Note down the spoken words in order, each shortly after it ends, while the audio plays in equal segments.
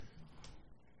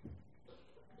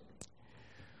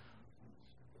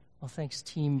Well, thanks,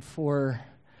 team, for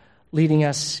leading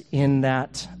us in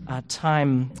that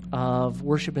time of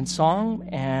worship and song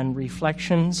and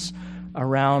reflections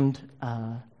around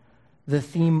the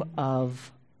theme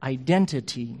of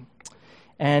identity.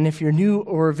 And if you're new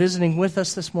or visiting with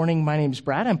us this morning, my name's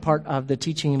Brad. I'm part of the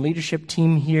teaching and leadership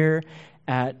team here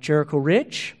at Jericho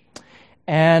Ridge.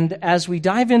 And as we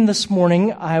dive in this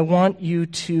morning, I want you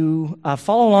to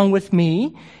follow along with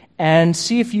me and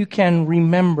see if you can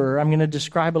remember. I'm going to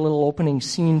describe a little opening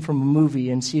scene from a movie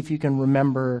and see if you can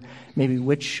remember maybe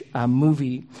which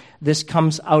movie this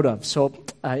comes out of. So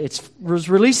it was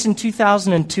released in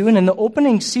 2002, and in the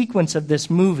opening sequence of this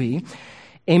movie,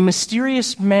 a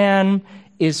mysterious man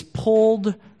is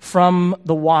pulled from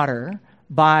the water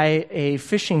by a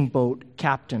fishing boat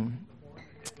captain.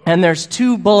 And there's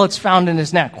 2 bullets found in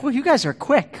his neck. Well, you guys are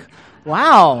quick.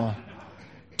 Wow.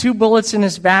 2 bullets in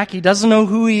his back. He doesn't know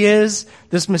who he is.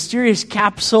 This mysterious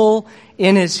capsule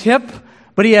in his hip,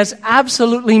 but he has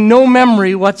absolutely no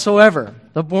memory whatsoever.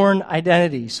 The Bourne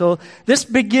Identity. So this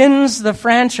begins the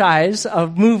franchise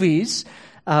of movies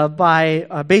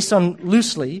based on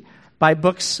loosely by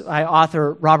books by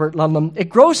author Robert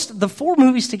Ludlum. The 4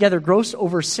 movies together grossed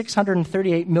over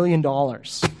 $638 million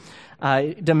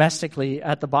domestically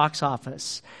at the box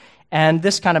office. And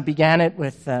this kind of began it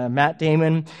with Matt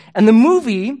Damon. And the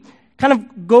movie kind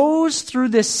of goes through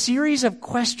this series of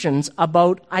questions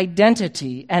about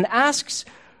identity and asks,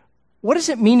 what does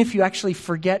it mean if you actually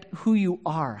forget who you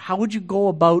are? How would you go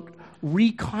about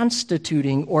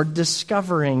reconstituting or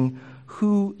discovering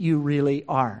who you really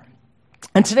are?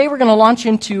 And today we're going to launch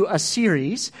into a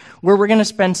series where we're going to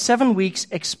spend 7 weeks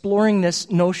exploring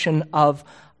this notion of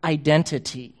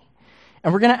identity.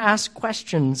 And we're going to ask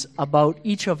questions about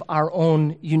each of our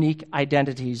own unique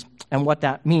identities and what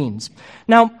that means.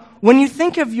 Now, when you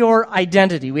think of your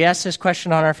identity, we asked this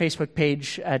question on our Facebook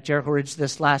page at Jericho Ridge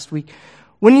this last week.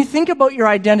 When you think about your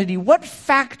identity, what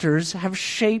factors have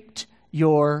shaped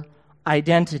your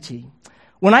identity?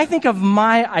 When I think of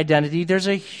my identity, there's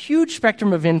a huge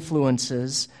spectrum of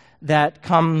influences that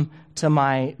come to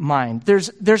my mind.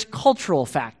 There's cultural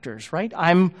factors, right?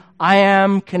 I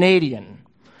am Canadian.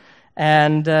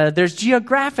 And there's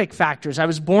geographic factors. I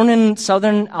was born in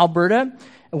southern Alberta.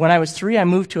 When I was 3, I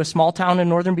moved to a small town in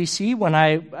northern BC. When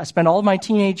I spent all of my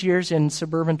teenage years in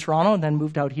suburban Toronto and then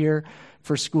moved out here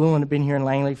for school and have been here in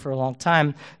Langley for a long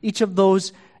time. Each of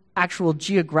those actual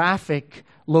geographic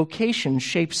locations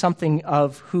shape something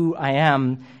of who I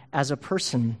am as a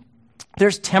person.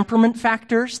 There's temperament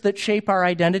factors that shape our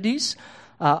identities.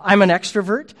 I'm an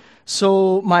extrovert.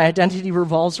 So my identity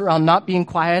revolves around not being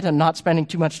quiet and not spending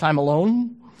too much time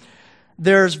alone.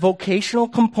 There's vocational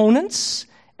components,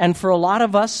 and for a lot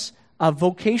of us,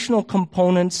 vocational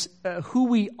components, who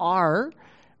we are,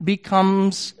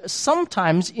 becomes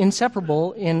sometimes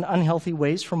inseparable in unhealthy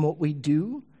ways from what we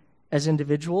do as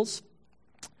individuals.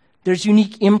 There's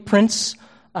unique imprints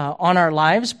on our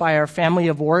lives by our family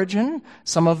of origin,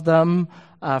 some of them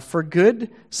for good,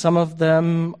 some of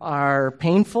them are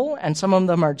painful, and some of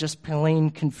them are just plain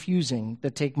confusing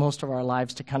that take most of our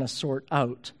lives to kind of sort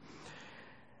out.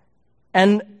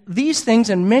 And these things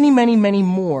and many, many, many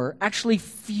more actually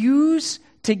fuse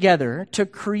together to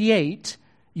create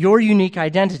your unique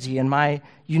identity and my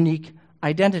unique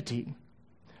identity.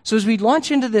 So as we launch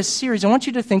into this series, I want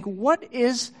you to think, what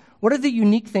are the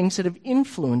unique things that have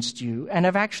influenced you and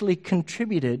have actually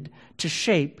contributed to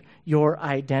shape your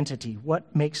identity?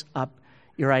 What makes up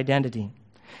your identity?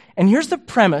 And here's the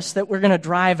premise that we're going to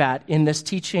drive at in this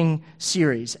teaching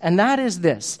series, and that is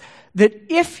this, that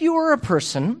if you are a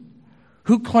person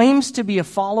who claims to be a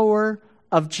follower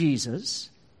of Jesus,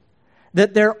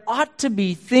 that there ought to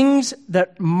be things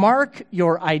that mark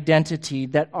your identity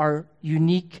that are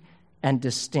unique and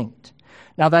distinct.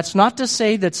 Now, that's not to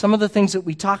say that some of the things that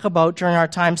we talk about during our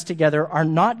times together are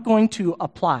not going to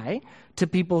apply to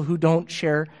people who don't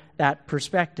share that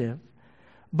perspective,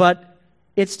 but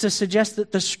it's to suggest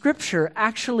that the Scripture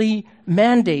actually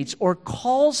mandates or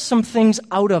calls some things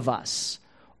out of us,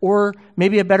 or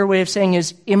maybe a better way of saying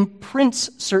is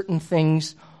imprints certain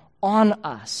things on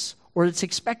us, or it's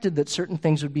expected that certain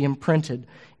things would be imprinted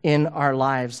in our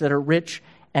lives that are rich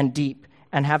and deep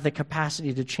and have the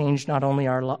capacity to change not only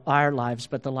our lives,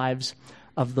 but the lives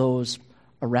of those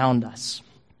around us.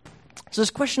 So this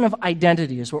question of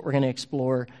identity is what we're going to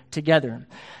explore together.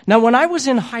 Now, when I was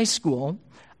in high school,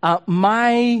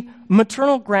 my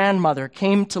maternal grandmother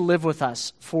came to live with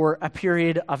us for a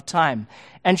period of time.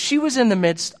 And she was in the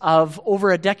midst of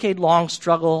over a decade-long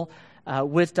struggle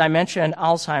with dementia and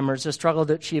Alzheimer's, a struggle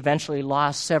that she eventually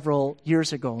lost several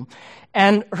years ago.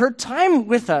 And her time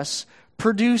with us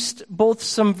produced both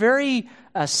some very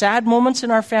sad moments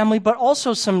in our family, but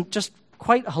also some just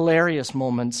quite hilarious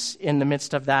moments in the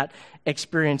midst of that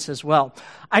experience as well.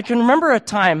 I can remember a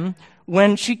time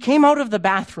when she came out of the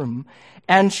bathroom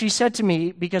and she said to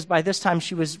me, because by this time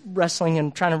she was wrestling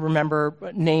and trying to remember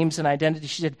names and identity,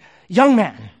 she said, "Young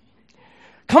man,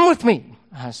 come with me."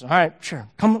 I said, "All right, sure.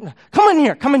 Come in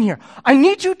here. I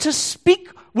need you to speak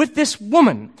with this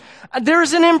woman. There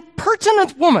is an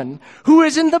impertinent woman who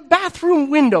is in the bathroom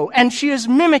window, and she is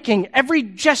mimicking every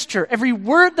gesture, every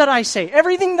word that I say,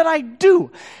 everything that I do.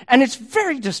 And it's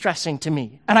very distressing to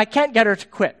me, and I can't get her to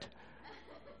quit."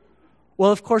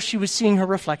 Well, of course, she was seeing her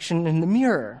reflection in the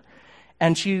mirror,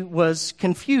 and she was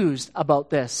confused about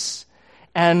this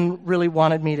and really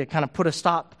wanted me to kind of put a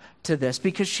stop to this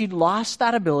because she'd lost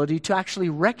that ability to actually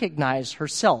recognize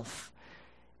herself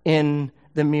in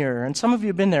the mirror. And some of you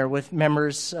have been there with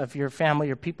members of your family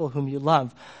or people whom you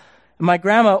love. My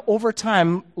grandma, over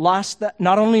time, lost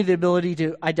not only the ability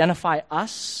to identify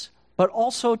us, but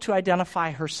also to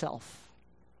identify herself.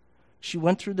 She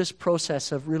went through this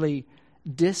process of really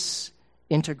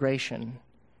disintegration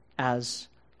as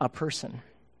a person.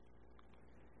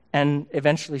 And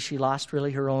eventually she lost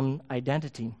really her own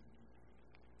identity.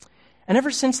 And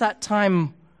ever since that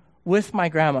time with my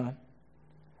grandma,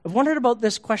 I've wondered about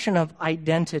this question of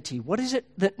identity. What is it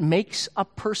that makes a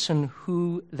person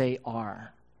who they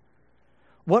are?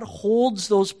 What holds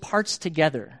those parts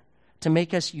together to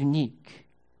make us unique?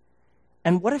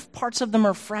 And what if parts of them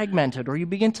are fragmented or you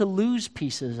begin to lose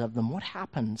pieces of them? What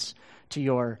happens to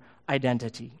your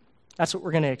identity? That's what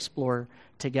we're going to explore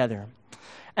together.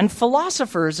 And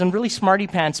philosophers and really smarty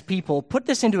pants people put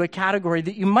this into a category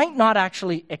that you might not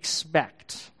actually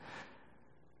expect.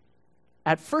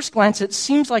 At first glance, it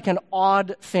seems like an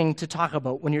odd thing to talk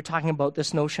about when you're talking about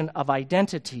this notion of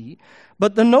identity.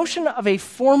 But the notion of a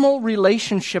formal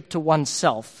relationship to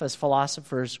oneself, as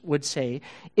philosophers would say,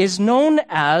 is known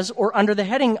as, or under the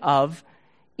heading of,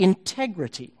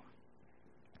 integrity.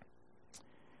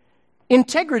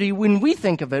 Integrity, when we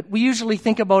think of it, we usually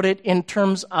think about it in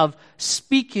terms of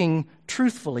speaking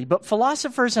truthfully. But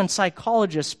philosophers and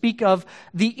psychologists speak of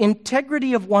the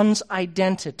integrity of one's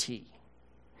identity.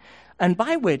 And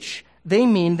by which they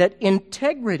mean that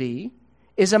integrity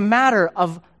is a matter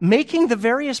of making the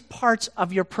various parts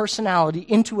of your personality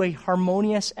into a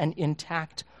harmonious and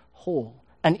intact whole,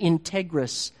 an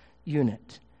integrous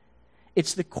unit.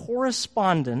 It's the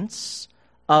correspondence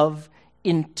of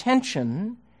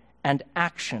intention and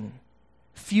action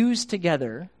fused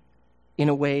together in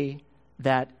a way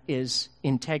that is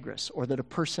integrous, or that a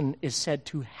person is said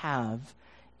to have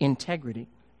integrity.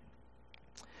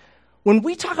 When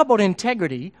we talk about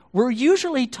integrity, we're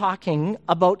usually talking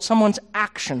about someone's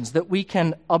actions that we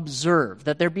can observe,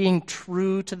 that they're being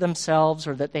true to themselves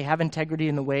or that they have integrity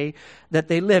in the way that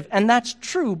they live. And that's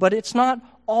true, but it's not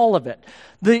all of it.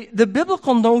 The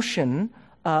biblical notion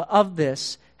of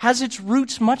this has its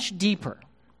roots much deeper.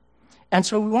 And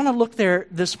so we want to look there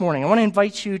this morning. I want to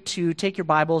invite you to take your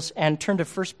Bibles and turn to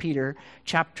 1 Peter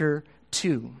chapter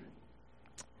 2.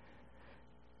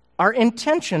 Our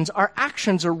intentions, our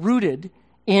actions are rooted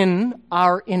in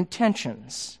our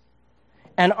intentions.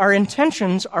 And our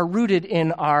intentions are rooted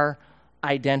in our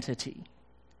identity.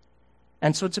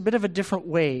 And so it's a bit of a different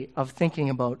way of thinking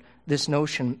about this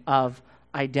notion of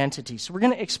identity. So we're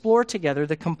going to explore together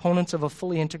the components of a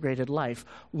fully integrated life.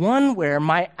 One where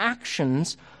my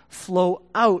actions flow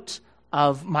out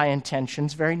of my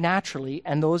intentions very naturally,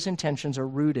 and those intentions are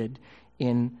rooted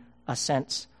in a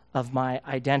sense of my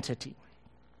identity.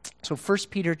 So 1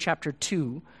 Peter chapter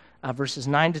 2, verses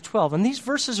 9 to 12. And these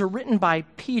verses are written by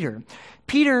Peter.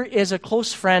 Peter is a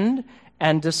close friend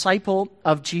and disciple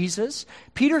of Jesus.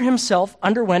 Peter himself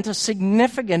underwent a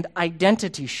significant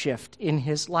identity shift in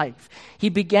his life. He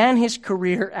began his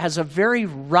career as a very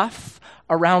rough,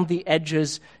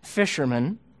 around-the-edges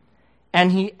fisherman,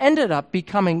 and he ended up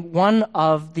becoming one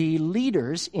of the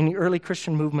leaders in the early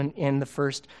Christian movement in the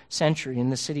first century in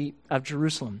the city of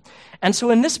Jerusalem. And so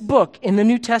in this book, in the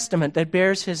New Testament that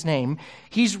bears his name,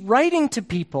 he's writing to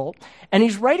people, and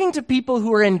he's writing to people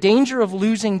who are in danger of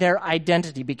losing their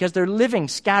identity because they're living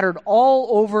scattered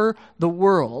all over the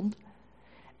world.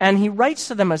 And he writes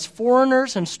to them as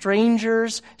foreigners and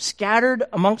strangers scattered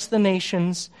amongst the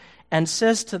nations, and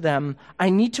says to them, I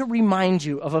need to remind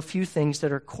you of a few things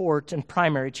that are core and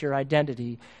primary to your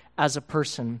identity as a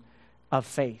person of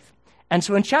faith. And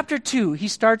so in chapter 2, he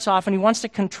starts off and he wants to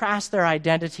contrast their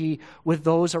identity with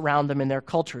those around them in their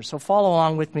culture. So follow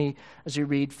along with me as we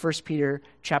read 1 Peter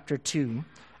chapter 2,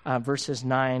 verses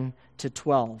 9 to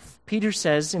 12. Peter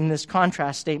says in this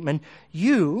contrast statement,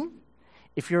 you,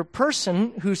 If you're a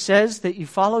person who says that you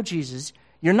follow Jesus,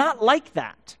 you're not like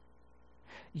that.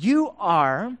 You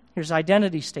are, here's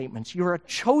identity statements, you're a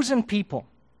chosen people.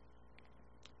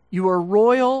 You are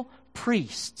royal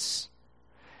priests.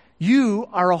 You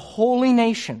are a holy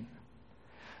nation.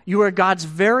 You are God's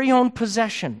very own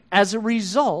possession. As a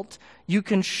result, you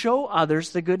can show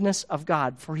others the goodness of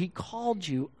God, for he called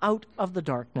you out of the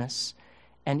darkness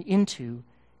and into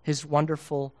his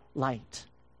wonderful light.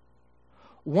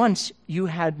 Once you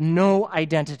had no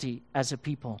identity as a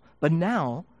people, but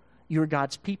now you're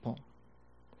God's people.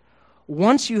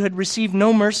 Once you had received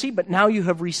no mercy, but now you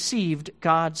have received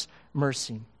God's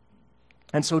mercy.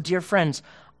 And so, dear friends,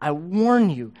 I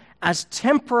warn you, as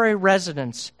temporary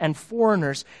residents and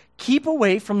foreigners, keep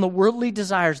away from the worldly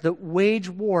desires that wage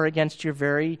war against your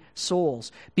very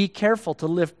souls. Be careful to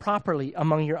live properly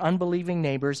among your unbelieving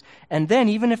neighbors, and then,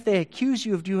 even if they accuse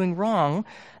you of doing wrong,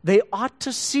 they ought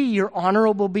to see your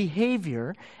honorable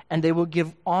behavior, and they will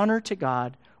give honor to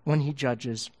God when he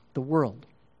judges the world.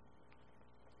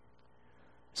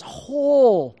 There's a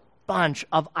whole bunch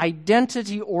of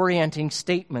identity-orienting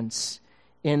statements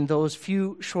in those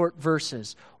few short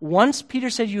verses. Once Peter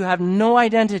said you have no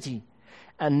identity,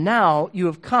 and now you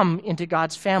have come into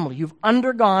God's family. You've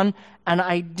undergone an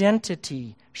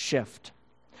identity shift.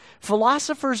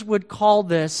 Philosophers would call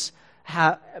this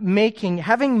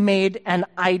having made an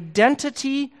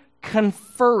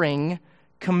identity-conferring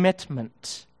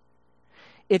commitment.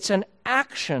 It's an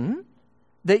action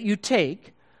that you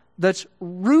take that's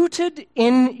rooted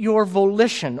in your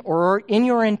volition or in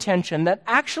your intention that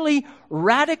actually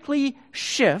radically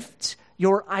shifts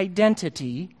your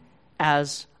identity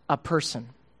as a person.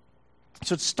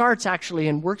 So it starts actually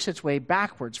and works its way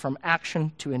backwards from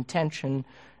action to intention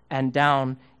and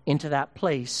down into that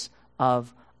place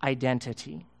of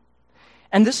identity.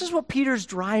 And this is what Peter's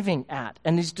driving at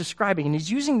and he's describing. And he's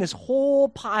using this whole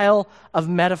pile of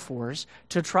metaphors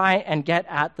to try and get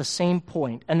at the same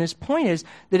point. And this point is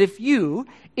that if you,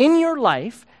 in your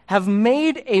life, have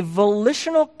made a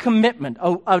volitional commitment,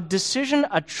 a decision,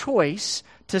 a choice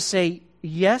to say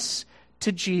yes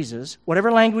to Jesus,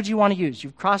 whatever language you want to use,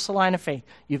 you've crossed the line of faith,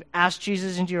 you've asked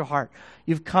Jesus into your heart,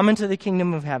 you've come into the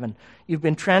kingdom of heaven, you've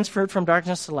been transferred from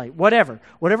darkness to light, whatever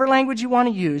language you want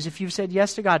to use, if you've said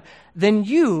yes to God, then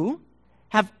you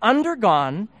have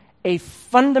undergone a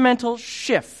fundamental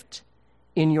shift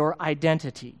in your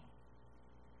identity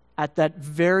at that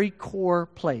very core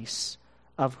place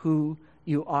of who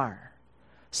you are.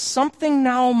 Something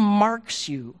now marks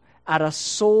you at a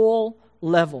soul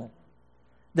level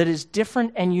that is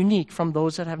different and unique from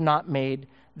those that have not made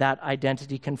that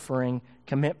identity-conferring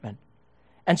commitment.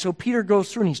 And so Peter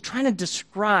goes through and he's trying to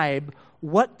describe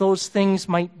what those things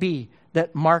might be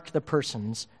that mark the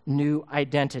person's new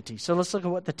identity. So let's look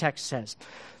at what the text says.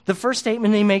 The first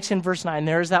statement he makes in verse 9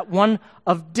 there is that one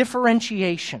of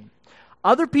differentiation.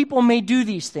 Other people may do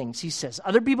these things, he says.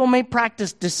 Other people may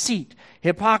practice deceit,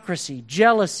 hypocrisy,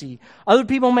 jealousy. Other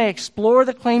people may explore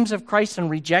the claims of Christ and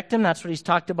reject him. That's what he's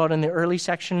talked about in the early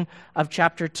section of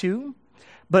chapter 2.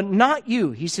 But not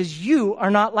you. He says you are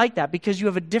not like that because you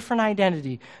have a different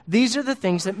identity. These are the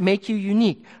things that make you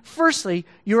unique. Firstly,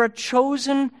 you're a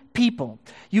chosen people.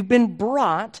 You've been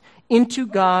brought into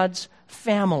God's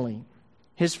family,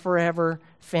 his forever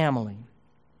family.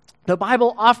 The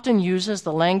Bible often uses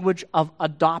the language of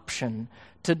adoption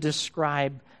to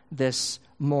describe this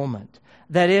moment.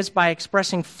 That is, by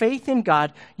expressing faith in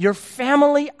God, your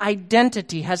family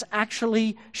identity has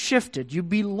actually shifted. You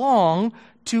belong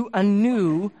to a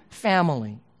new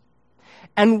family.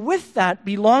 And with that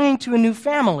belonging to a new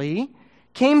family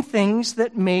came things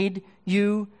that made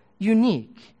you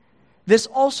unique. This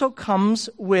also comes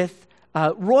with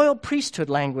royal priesthood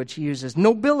language he uses,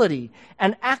 nobility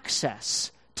and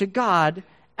access to God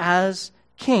as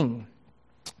king.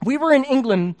 We were in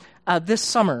England this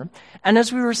summer, and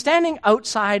as we were standing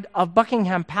outside of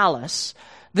Buckingham Palace,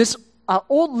 this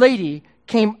old lady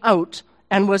came out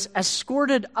and was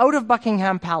escorted out of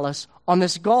Buckingham Palace on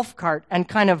this golf cart and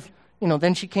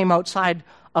then she came outside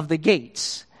of the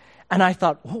gates. And I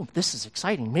thought, oh, this is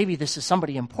exciting. Maybe this is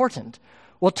somebody important.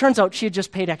 Well, it turns out she had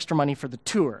just paid extra money for the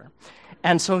tour.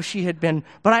 And so she had been,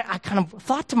 but I kind of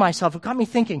thought to myself, it got me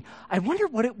thinking, I wonder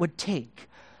what it would take,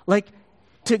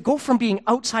 to go from being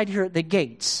outside here at the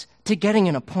gates to getting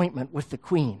an appointment with the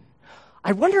Queen.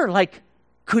 I wonder,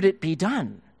 could it be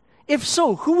done? If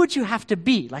so, who would you have to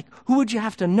be? Who would you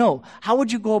have to know? How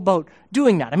would you go about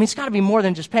doing that? I mean, it's got to be more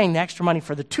than just paying the extra money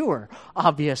for the tour,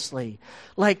 obviously.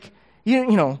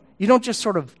 You don't just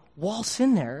sort of waltz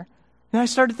in there. And I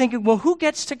started thinking, well, who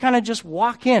gets to kind of just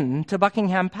walk in to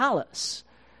Buckingham Palace?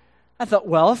 I thought,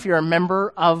 well, if you're a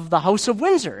member of the House of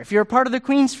Windsor, if you're a part of the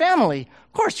Queen's family,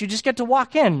 of course, you just get to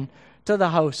walk in to the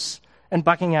house and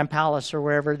Buckingham Palace or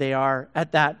wherever they are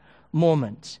at that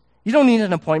moment. You don't need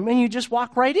an appointment. You just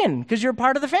walk right in because you're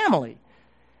part of the family.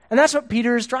 And that's what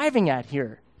Peter is driving at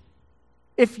here.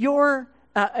 If you're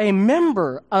a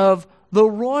member of the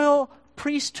royal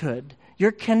priesthood,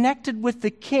 you're connected with the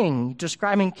king,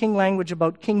 describing king language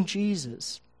about King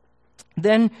Jesus,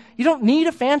 then you don't need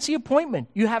a fancy appointment.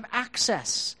 You have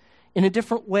access in a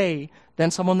different way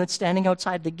than someone that's standing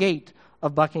outside the gate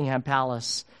of Buckingham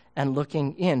Palace and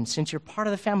looking in. Since you're part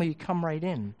of the family, you come right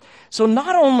in. So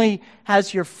not only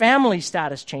has your family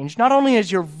status changed, not only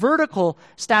has your vertical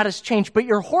status changed, but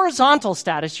your horizontal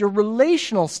status, your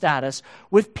relational status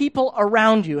with people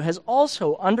around you has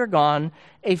also undergone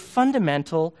a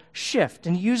fundamental shift,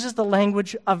 and uses the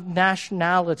language of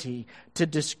nationality to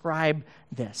describe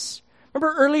this.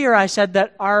 Remember earlier I said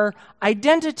that our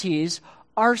identities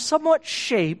are somewhat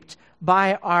shaped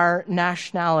by our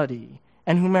nationality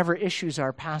and whomever issues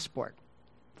our passport.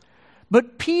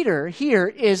 But Peter here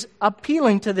is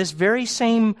appealing to this very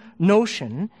same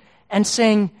notion and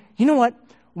saying, you know what?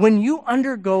 When you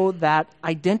undergo that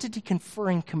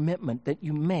identity-conferring commitment that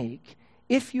you make,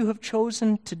 if you have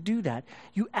chosen to do that,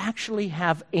 you actually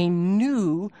have a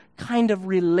new kind of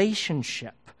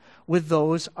relationship with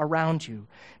those around you.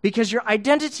 Because your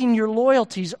identity and your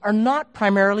loyalties are not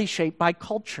primarily shaped by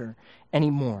culture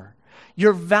anymore.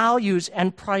 Your values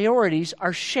and priorities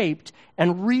are shaped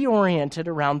and reoriented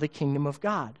around the kingdom of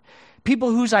God.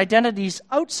 People whose identities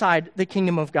outside the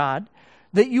kingdom of God,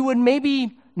 that you would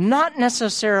maybe not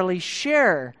necessarily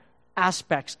share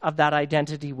aspects of that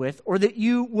identity with, or that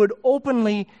you would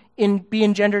openly be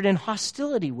engendered in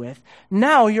hostility with,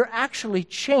 now you're actually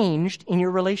changed in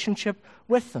your relationship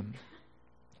with them.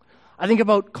 I think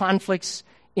about conflicts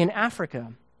in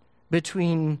Africa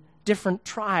between different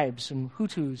tribes and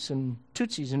Hutus and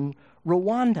Tutsis in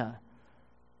Rwanda.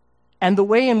 And the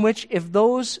way in which if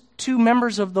those two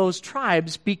members of those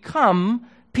tribes become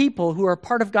people who are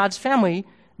part of God's family,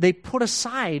 they put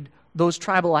aside those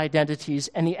tribal identities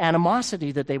and the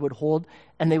animosity that they would hold,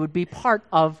 and they would be part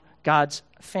of God's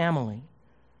family.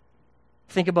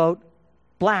 Think about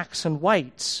blacks and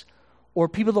whites, or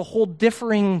people that hold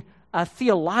differing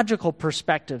theological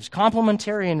perspectives,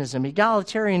 complementarianism,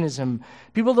 egalitarianism,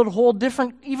 people that hold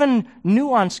different, even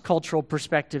nuanced cultural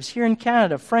perspectives. Here in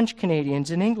Canada, French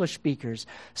Canadians and English speakers.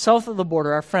 South of the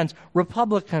border, our friends,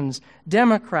 Republicans,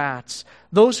 Democrats,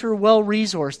 those who are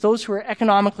well-resourced, those who are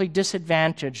economically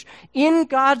disadvantaged. In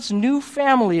God's new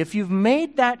family, if you've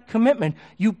made that commitment,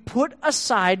 you put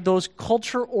aside those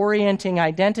culture-orienting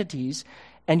identities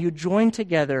and you join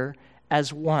together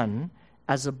as one,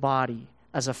 as a body,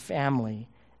 as a family,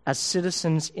 as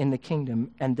citizens in the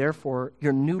kingdom, and therefore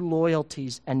your new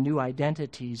loyalties and new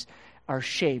identities are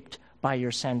shaped by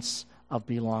your sense of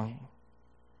belonging.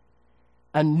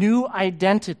 A new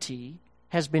identity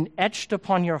has been etched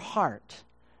upon your heart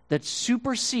that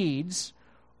supersedes,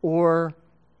 or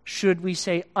should we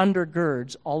say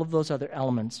undergirds, all of those other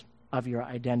elements of your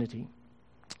identity.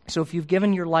 So if you've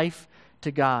given your life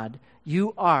to God,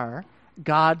 you are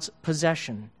God's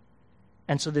possession.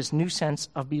 And so this new sense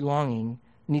of belonging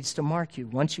needs to mark you.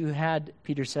 Once you had,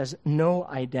 Peter says, no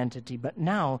identity, but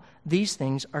now these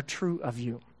things are true of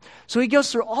you. So he goes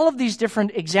through all of these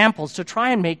different examples to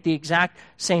try and make the exact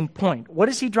same point. What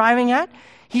is he driving at?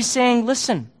 He's saying,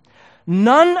 listen,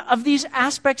 none of these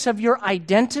aspects of your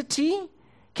identity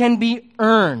can be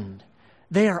earned.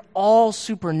 They are all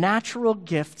supernatural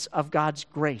gifts of God's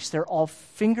grace. They're all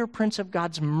fingerprints of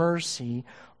God's mercy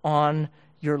on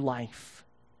your life.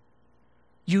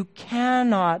 You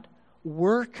cannot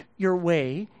work your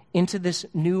way into this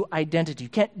new identity. You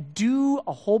can't do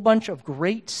a whole bunch of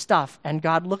great stuff and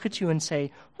God look at you and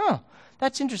say,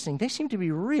 that's interesting. They seem to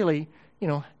be really,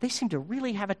 they seem to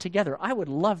really have it together. I would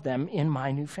love them in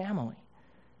my new family.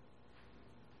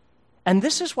 And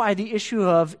this is why the issue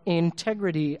of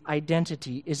integrity,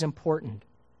 identity is important.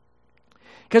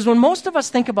 Because when most of us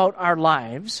think about our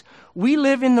lives, we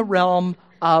live in the realm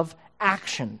of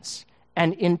actions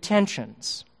and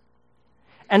intentions.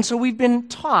 And so we've been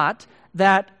taught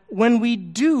that when we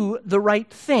do the right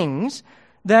things,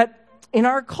 that in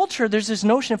our culture there's this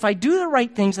notion, if I do the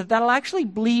right things, that'll actually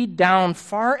bleed down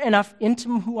far enough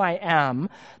into who I am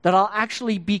that I'll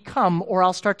actually become, or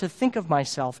I'll start to think of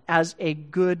myself as a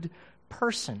good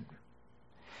person.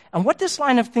 And what this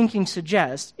line of thinking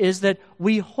suggests is that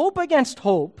we hope against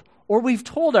hope, or we've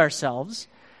told ourselves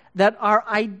that our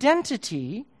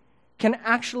identity can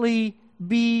actually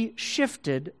be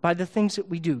shifted by the things that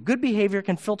we do. Good behavior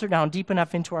can filter down deep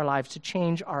enough into our lives to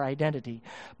change our identity.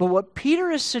 But what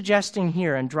Peter is suggesting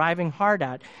here and driving hard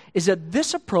at is that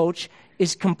this approach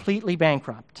is completely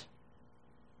bankrupt.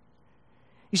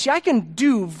 You see, I can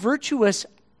do virtuous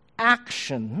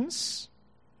actions,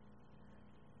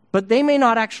 but they may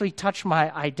not actually touch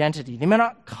my identity. They may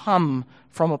not come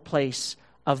from a place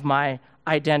of my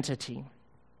identity.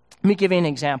 Let me give you an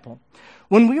example.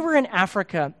 When we were in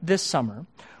Africa this summer,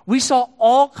 we saw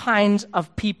all kinds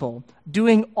of people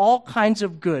doing all kinds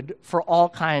of good for all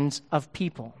kinds of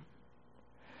people.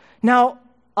 Now,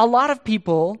 a lot of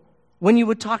people, when you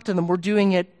would talk to them, were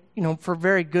doing it, for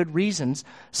very good reasons.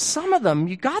 Some of them,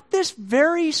 you got this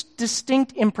very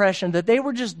distinct impression that they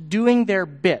were just doing their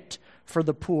bit for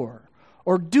the poor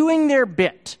or doing their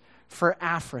bit for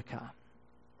Africa.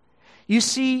 You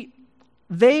see,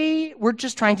 they were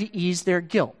just trying to ease their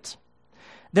guilt.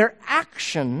 Their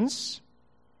actions,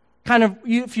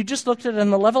 if you just looked at it on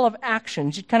the level of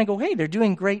actions, you'd kind of go, hey, they're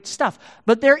doing great stuff.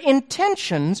 But their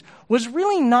intentions was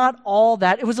really not all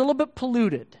that. It was a little bit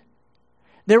polluted.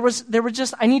 There was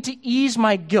just, I need to ease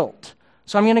my guilt.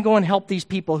 So I'm going to go and help these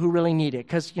people who really need it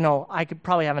because, I could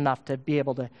probably have enough to be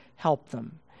able to help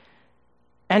them.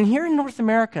 And here in North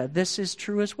America, this is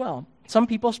true as well. Some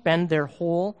people spend their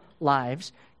whole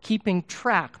lives keeping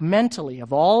track mentally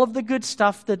of all of the good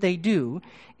stuff that they do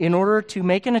in order to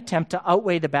make an attempt to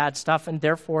outweigh the bad stuff and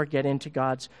therefore get into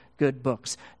God's good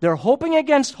books. They're hoping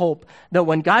against hope that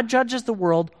when God judges the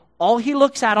world, all he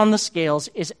looks at on the scales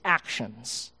is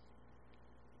actions.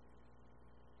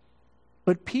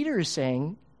 But Peter is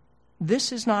saying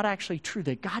this is not actually true,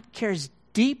 that God cares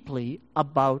deeply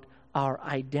about our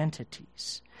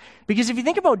identities. Because if you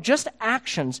think about just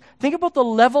actions, think about the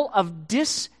level of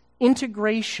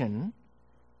disintegration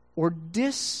or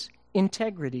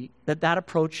disintegrity that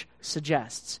approach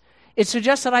suggests. It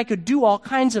suggests that I could do all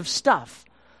kinds of stuff,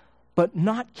 but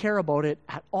not care about it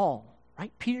at all.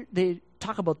 Right? Peter, they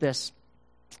talk about this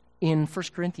in 1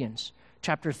 Corinthians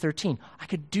chapter 13. I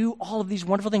could do all of these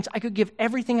wonderful things. I could give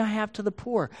everything I have to the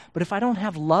poor. But if I don't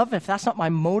have love, if that's not my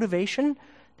motivation,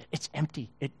 it's empty.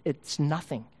 It's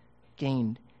nothing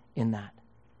gained in that.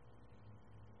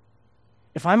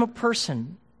 If I'm a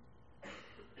person,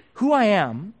 who I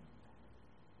am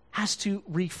has to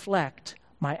reflect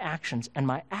my actions, and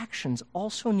my actions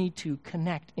also need to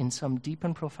connect in some deep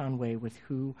and profound way with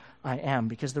who I am,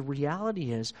 because the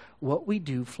reality is what we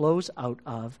do flows out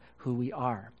of who we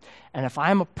are. And if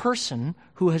I'm a person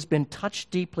who has been touched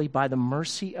deeply by the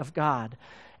mercy of God,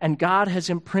 and God has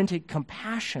imprinted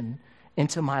compassion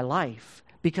into my life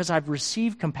because I've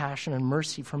received compassion and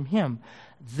mercy from him,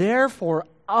 therefore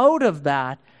out of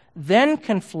that then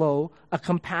can flow a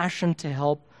compassion to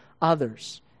help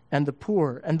others and the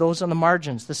poor and those on the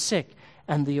margins, the sick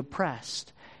and the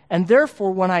oppressed. And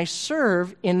therefore, when I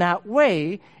serve in that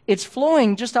way, it's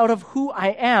flowing just out of who I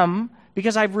am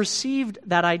because I've received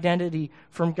that identity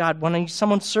from God. When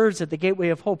someone serves at the Gateway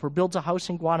of Hope or builds a house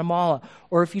in Guatemala,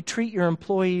 or if you treat your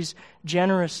employees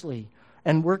generously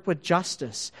and work with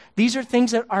justice, these are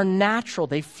things that are natural.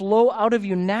 They flow out of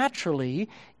you naturally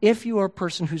if you are a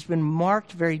person who's been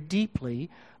marked very deeply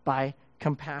by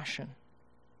compassion,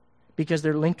 because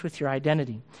they're linked with your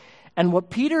identity. And what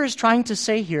Peter is trying to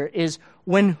say here is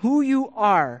when who you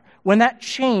are, when that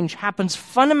change happens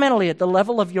fundamentally at the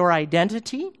level of your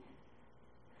identity,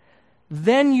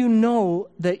 then you know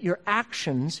that your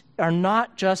actions are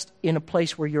not just in a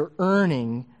place where you're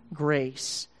earning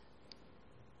grace.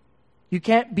 You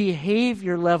can't behave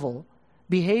your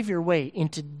way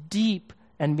into deep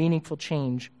and meaningful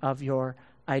change of your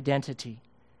identity.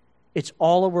 It's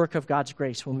all a work of God's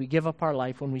grace when we give up our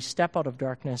life, when we step out of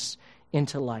darkness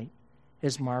into light,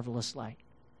 his marvelous light.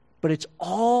 But it's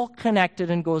all connected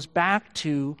and goes back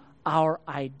to our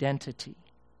identity.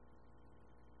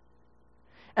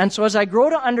 And so as I grow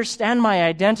to understand my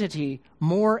identity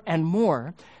more and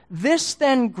more, this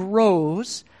then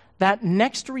grows that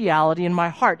next reality in my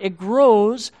heart. It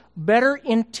grows better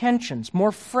intentions,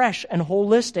 more fresh and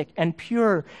holistic and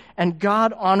pure and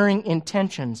God-honoring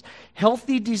intentions,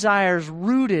 healthy desires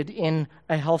rooted in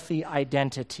a healthy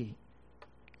identity.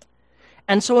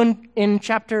 And so in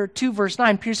chapter 2, verse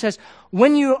 9, Peter says,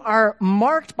 when you are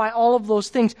marked by all of those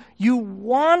things, you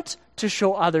want to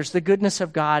show others the goodness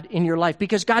of God in your life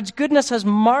because God's goodness has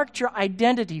marked your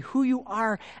identity, who you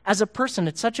are as a person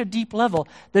at such a deep level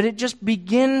that it just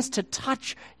begins to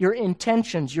touch your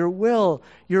intentions, your will,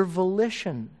 your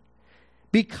volition.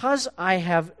 Because I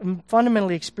have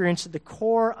fundamentally experienced at the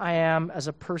core I am as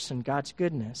a person, God's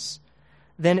goodness,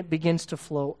 then it begins to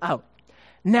flow out.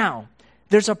 Now,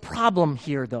 there's a problem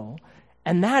here, though,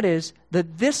 And that is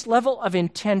that this level of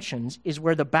intentions is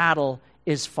where the battle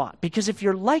is fought. Because if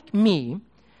you're like me,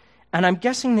 and I'm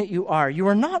guessing that you are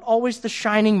not always the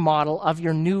shining model of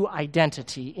your new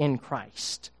identity in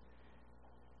Christ.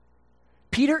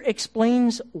 Peter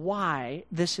explains why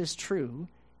this is true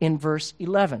in verse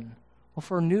 11. Well,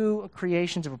 for new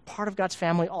creations, if we're part of God's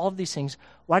family, all of these things,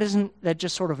 why doesn't that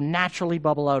just sort of naturally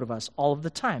bubble out of us all of the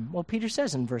time? Well, Peter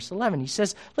says in verse 11, he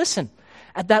says, listen,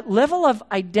 at that level of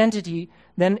identity,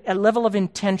 then a level of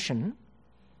intention,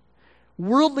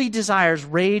 worldly desires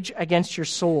rage against your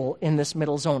soul in this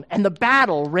middle zone. And the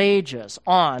battle rages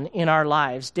on in our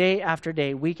lives day after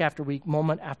day, week after week,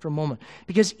 moment after moment.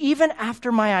 Because even after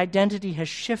my identity has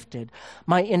shifted,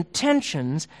 my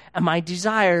intentions and my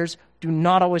desires do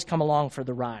not always come along for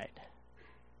the ride.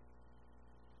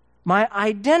 My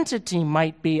identity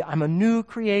might be I'm a new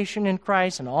creation in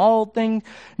Christ and old things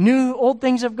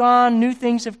have gone, new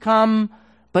things have come,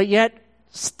 but yet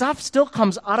stuff still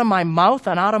comes out of my mouth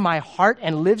and out of my heart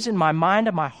and lives in my mind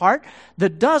and my heart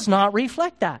that does not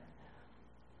reflect that.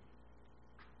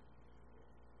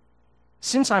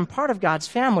 Since I'm part of God's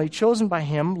family, chosen by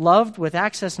Him, loved with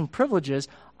access and privileges,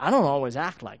 I don't always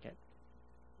act like it.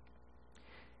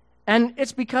 And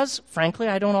it's because, frankly,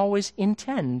 I don't always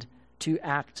intend to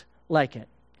act like it.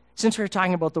 Since we were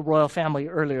talking about the royal family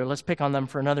earlier, let's pick on them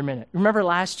for another minute. Remember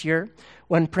last year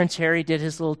when Prince Harry did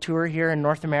his little tour here in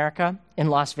North America, in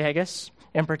Las Vegas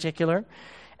in particular?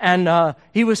 And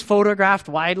he was photographed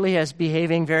widely as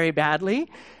behaving very badly.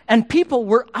 And people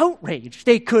were outraged.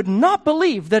 They could not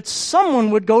believe that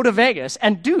someone would go to Vegas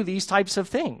and do these types of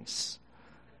things.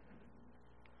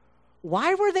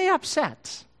 Why were they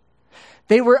upset?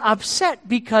 They were upset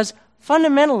because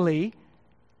fundamentally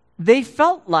they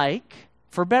felt like,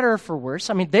 for better or for worse,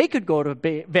 I mean, they could go to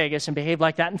Vegas and behave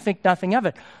like that and think nothing of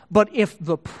it. But if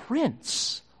the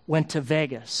prince went to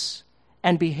Vegas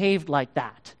and behaved like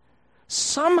that,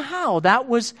 somehow that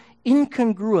was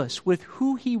incongruous with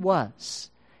who he was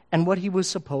and what he was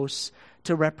supposed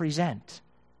to represent.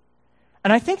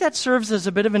 And I think that serves as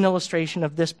a bit of an illustration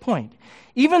of this point.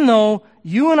 Even though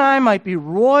you and I might be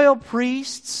royal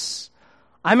priests,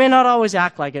 I may not always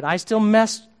act like it. I still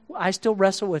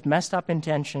wrestle with messed up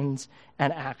intentions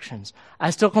and actions.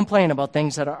 I still complain about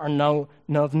things that are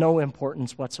of no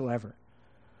importance whatsoever.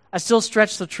 I still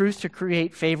stretch the truth to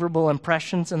create favorable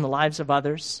impressions in the lives of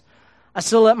others. I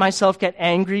still let myself get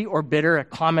angry or bitter at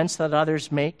comments that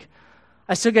others make.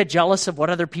 I still get jealous of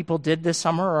what other people did this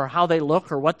summer or how they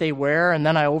look or what they wear, and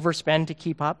then I overspend to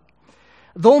keep up.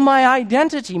 Though my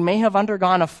identity may have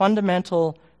undergone a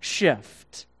fundamental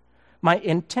shift, my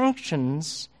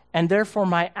intentions and therefore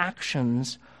my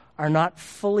actions are not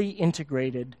fully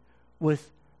integrated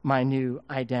with my new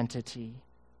identity.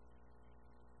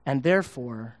 And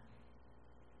therefore,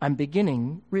 I'm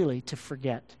beginning really to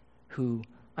forget who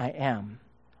I am.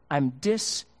 I'm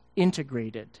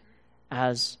disintegrated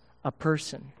as a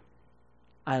person.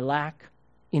 I lack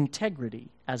integrity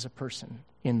as a person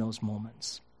in those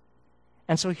moments.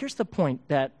 And so here's the point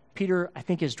that Peter, I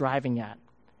think, is driving at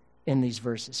in these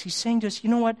verses. He's saying to us, you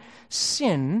know what?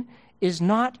 Sin is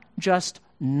not just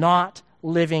not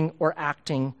living or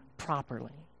acting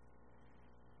properly.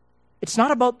 It's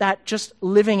not about that just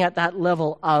living at that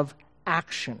level of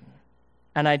action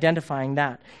and identifying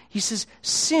that. He says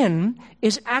sin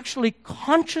is actually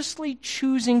consciously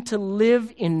choosing to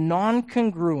live in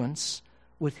non-congruence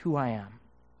with who I am.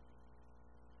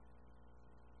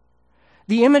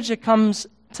 The image that comes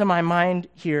to my mind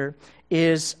here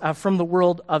is from the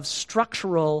world of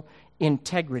structural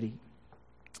integrity.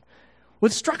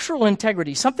 With structural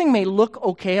integrity, something may look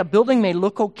okay, a building may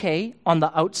look okay on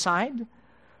the outside,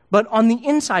 but on the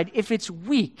inside, if it's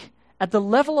weak, at the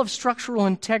level of structural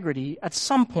integrity, at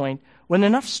some point, when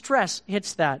enough stress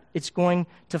hits that, it's going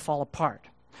to fall apart.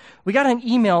 We got an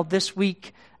email this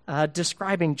week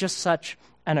describing just such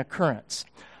an occurrence.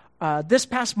 This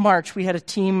past March, we had a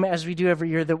team, as we do every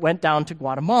year, that went down to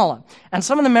Guatemala. And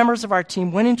some of the members of our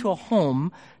team went into a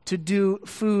home to do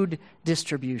food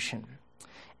distribution.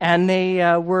 And they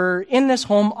were in this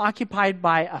home occupied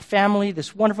by a family,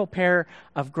 this wonderful pair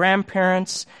of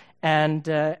grandparents. And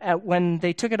when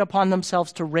they took it upon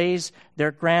themselves to raise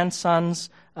their grandsons,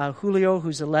 Julio,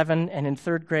 who's 11 and in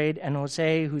 3rd grade, and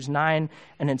Jose, who's 9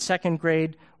 and in 2nd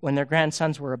grade, when their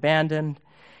grandsons were abandoned.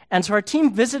 And so our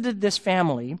team visited this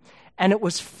family, and it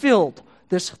was filled.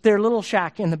 Their little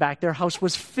shack in the back, their house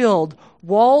was filled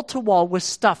wall to wall with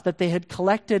stuff that they had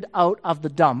collected out of the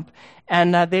dump.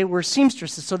 And they were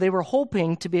seamstresses, so they were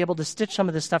hoping to be able to stitch some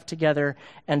of this stuff together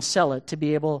and sell it to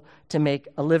be able to make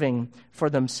a living for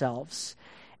themselves.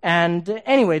 And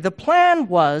anyway, the plan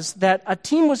was that a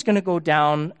team was going to go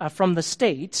down from the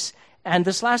States, and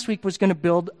this last week was going to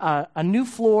build a new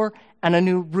floor and a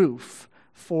new roof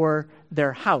for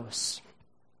their house.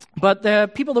 But the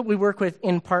people that we work with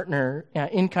in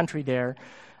country there,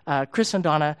 Chris and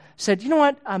Donna, said, you know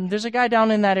what, there's a guy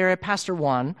down in that area, Pastor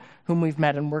Juan, whom we've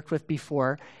met and worked with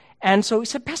before. And so he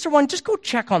said, Pastor Juan, just go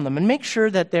check on them and make sure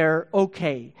that they're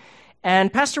okay.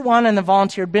 And Pastor Juan and the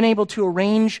volunteer had been able to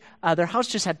arrange, their house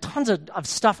just had tons of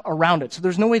stuff around it, so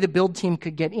there's no way the build team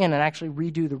could get in and actually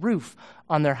redo the roof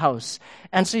on their house.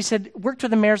 And so he said, worked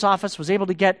with the mayor's office, was able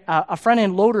to get a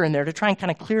front-end loader in there to try and kind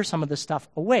of clear some of the stuff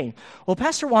away. Well,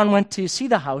 Pastor Juan went to see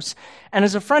the house, and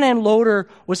as the front-end loader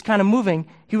was kind of moving,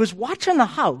 he was watching the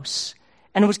house,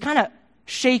 and it was kind of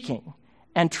shaking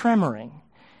and tremoring.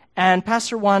 And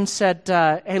Pastor Juan said,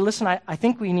 hey, listen, I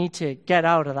think we need to get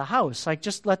out of the house. Like,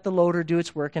 just let the loader do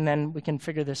its work, and then we can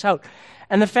figure this out.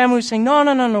 And the family was saying,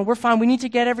 no, we're fine. We need to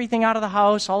get everything out of the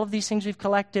house. All of these things we've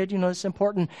collected, this is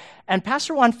important. And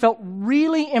Pastor Juan felt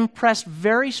really impressed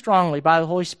very strongly by the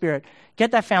Holy Spirit.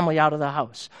 Get that family out of the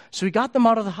house. So he got them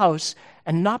out of the house,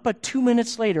 and not but 2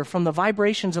 minutes later, from the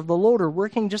vibrations of the loader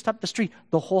working just up the street,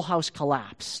 the whole house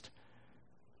collapsed.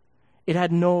 It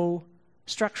had no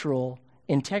structural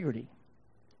integrity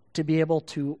to be able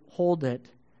to hold it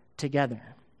together.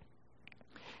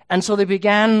 And so they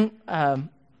began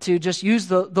to just use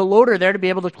the loader there to be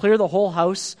able to clear the whole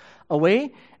house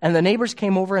away. And the neighbors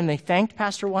came over and they thanked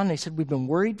Pastor Juan. They said, we've been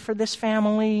worried for this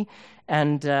family.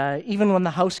 And even when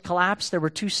the house collapsed, there were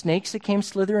 2 snakes that came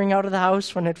slithering out of the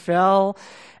house when it fell.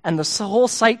 And the whole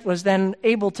site was then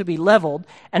able to be leveled.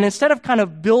 And instead of kind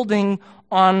of building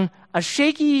on a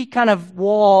shaky kind of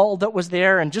wall that was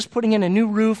there and just putting in a new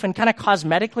roof and kind of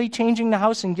cosmetically changing the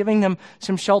house and giving them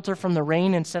some shelter from the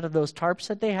rain instead of those tarps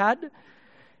that they had,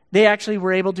 they actually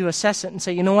were able to assess it and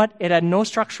say, you know what, it had no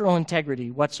structural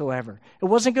integrity whatsoever. It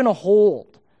wasn't going to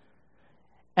hold.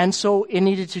 And so it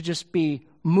needed to just be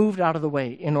moved out of the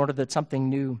way in order that something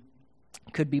new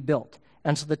could be built.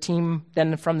 And so the team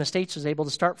then from the States was able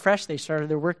to start fresh. They started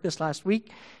their work this last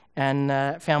week,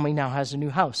 and family now has a new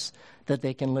house that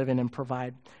they can live in and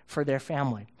provide for their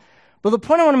family. But the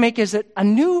point I want to make is that a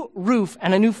new roof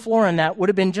and a new floor in that would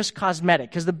have been just cosmetic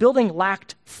because the building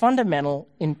lacked fundamental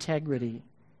integrity.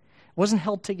 It wasn't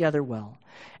held together well.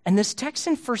 And this text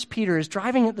in 1 Peter is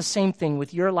driving at the same thing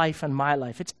with your life and my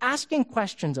life. It's asking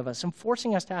questions of us and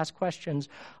forcing us to ask questions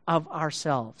of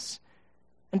ourselves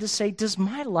and to say, does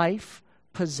my life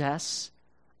possess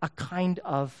a kind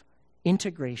of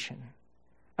integration,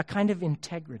 a kind of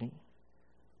integrity?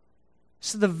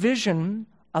 So the vision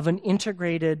of an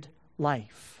integrated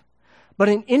life. But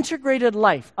an integrated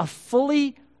life, a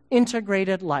fully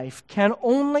integrated life, can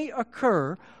only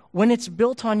occur when it's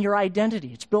built on your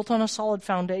identity. It's built on a solid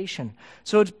foundation.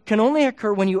 So it can only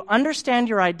occur when you understand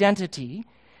your identity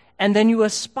and then you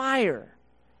aspire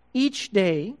each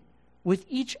day with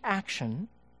each action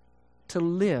to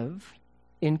live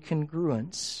in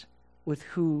congruence with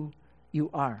who you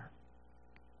are.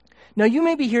 Now, you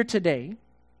may be here today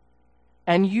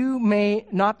and you may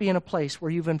not be in a place where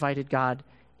you've invited God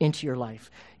into your life.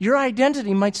 Your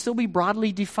identity might still be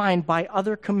broadly defined by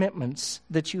other commitments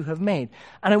that you have made.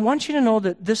 And I want you to know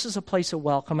that this is a place of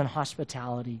welcome and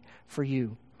hospitality for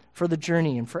you, for the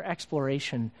journey and for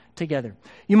exploration together.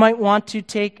 You might want to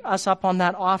take us up on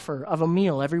that offer of a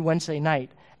meal every Wednesday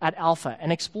night at Alpha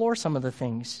and explore some of the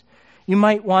things. You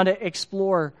might want to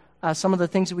explore some of the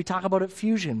things that we talk about at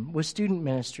Fusion with student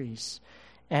ministries.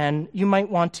 And you might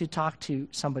want to talk to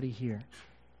somebody here.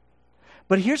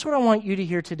 But here's what I want you to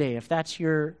hear today, if that's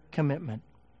your commitment.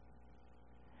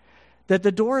 That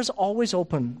the door is always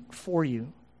open for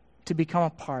you to become a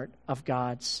part of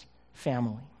God's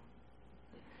family.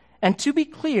 And to be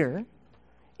clear,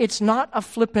 it's not a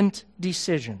flippant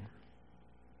decision.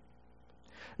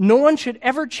 No one should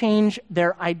ever change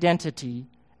their identity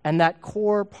and that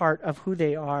core part of who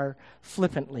they are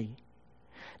flippantly.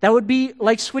 That would be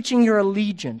like switching your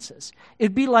allegiances.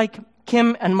 It'd be like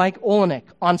Kim and Mike Olenek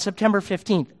on September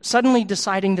 15th suddenly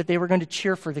deciding that they were going to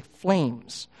cheer for the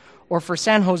Flames or for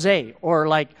San Jose or,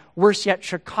 like, worse yet,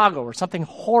 Chicago or something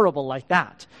horrible like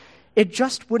that. It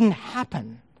just wouldn't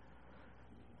happen.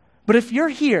 But if you're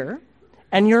here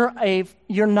and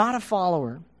you're not a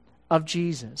follower of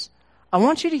Jesus, I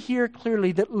want you to hear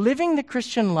clearly that living the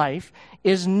Christian life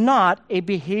is not a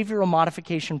behavioral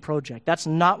modification project. That's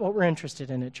not what we're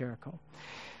interested in at Jericho.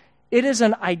 It is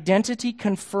an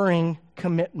identity-conferring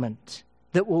commitment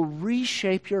that will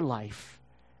reshape your life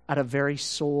at a very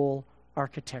soul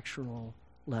architectural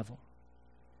level.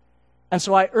 And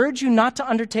so I urge you not to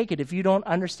undertake it if you don't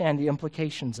understand the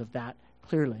implications of that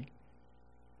clearly.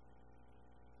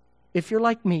 if you're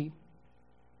like me,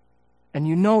 and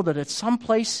you know that at some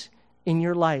place in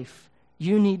your life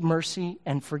you need mercy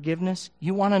and forgiveness,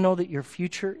 you want to know that your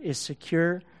future is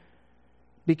secure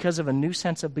because of a new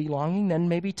sense of belonging, then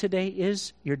maybe today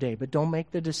is your day. But don't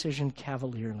make the decision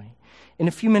cavalierly. In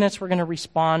a few minutes, we're going to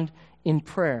respond in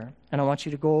prayer. And I want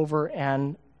you to go over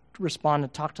and respond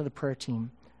and talk to the prayer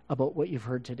team about what you've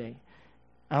heard today.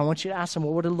 And I want you to ask them,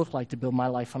 what would it look like to build my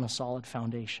life on a solid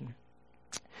foundation?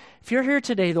 If you're here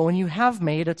today, though, and you have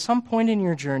made at some point in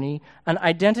your journey an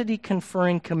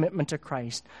identity-conferring commitment to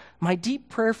Christ, my deep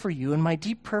prayer for you and my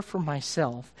deep prayer for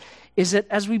myself is that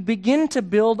as we begin to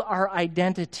build our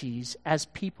identities as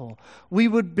people, we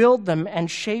would build them and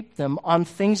shape them on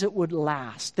things that would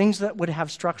last, things that would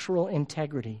have structural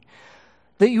integrity.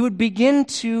 That you would begin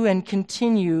to and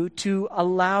continue to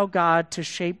allow God to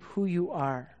shape who you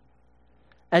are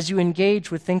as you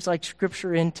engage with things like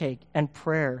scripture intake and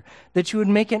prayer, that you would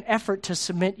make an effort to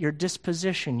submit your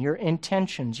disposition, your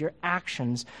intentions, your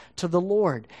actions to the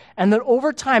Lord. And that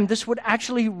over time, this would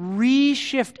actually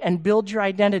reshift and build your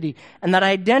identity. And that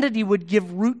identity would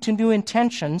give root to new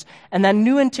intentions, and that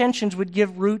new intentions would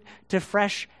give root to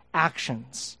fresh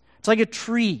actions. It's like a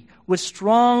tree with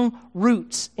strong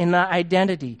roots in the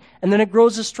identity. And then it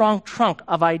grows a strong trunk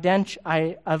of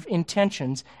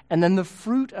intentions, and then the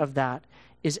fruit of that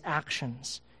is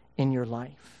actions in your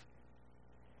life.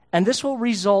 And this will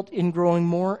result in growing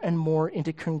more and more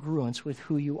into congruence with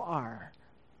who you are.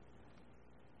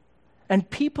 And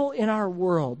people in our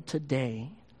world today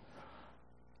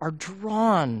are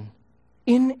drawn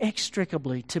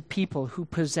inextricably to people who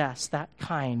possess that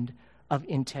kind of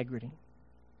integrity.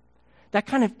 That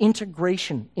kind of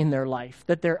integration in their life,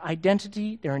 that their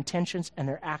identity, their intentions, and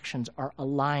their actions are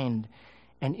aligned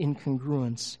and in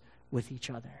congruence with each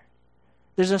other.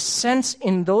 There's a sense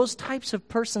in those types of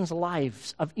persons'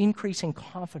 lives of increasing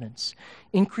confidence,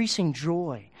 increasing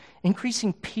joy,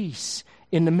 increasing peace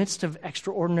in the midst of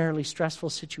extraordinarily stressful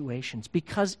situations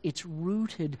because it's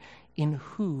rooted in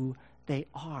who they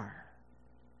are.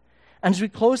 And as we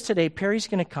close today, Perry's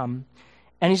going to come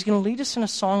and he's going to lead us in a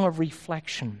song of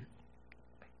reflection.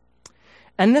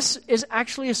 And this is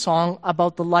actually a song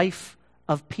about the life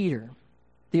of Peter,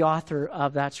 the author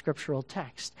of that scriptural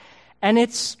text. And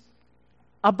it's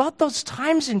about those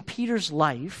times in Peter's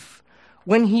life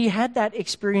when he had that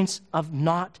experience of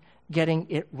not getting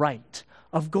it right,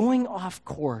 of going off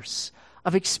course,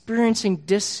 of experiencing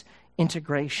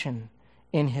disintegration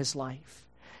in his life.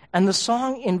 And the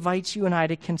song invites you and I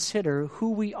to consider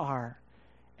who we are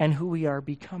and who we are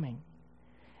becoming.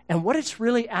 And what it's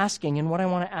really asking, and what I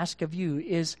want to ask of you,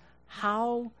 is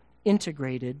how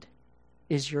integrated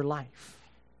is your life?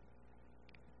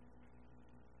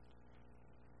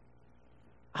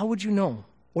 How would you know?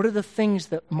 What are the things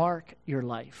that mark your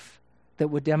life that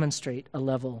would demonstrate a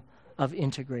level of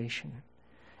integration?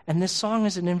 And this song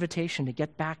is an invitation to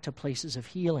get back to places of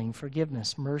healing,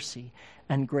 forgiveness, mercy,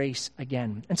 and grace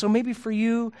again. And so maybe for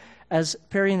you, as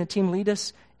Perry and the team lead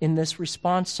us in this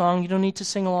response song, you don't need to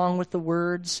sing along with the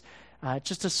words. It's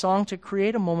just a song to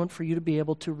create a moment for you to be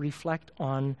able to reflect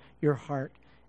on your heart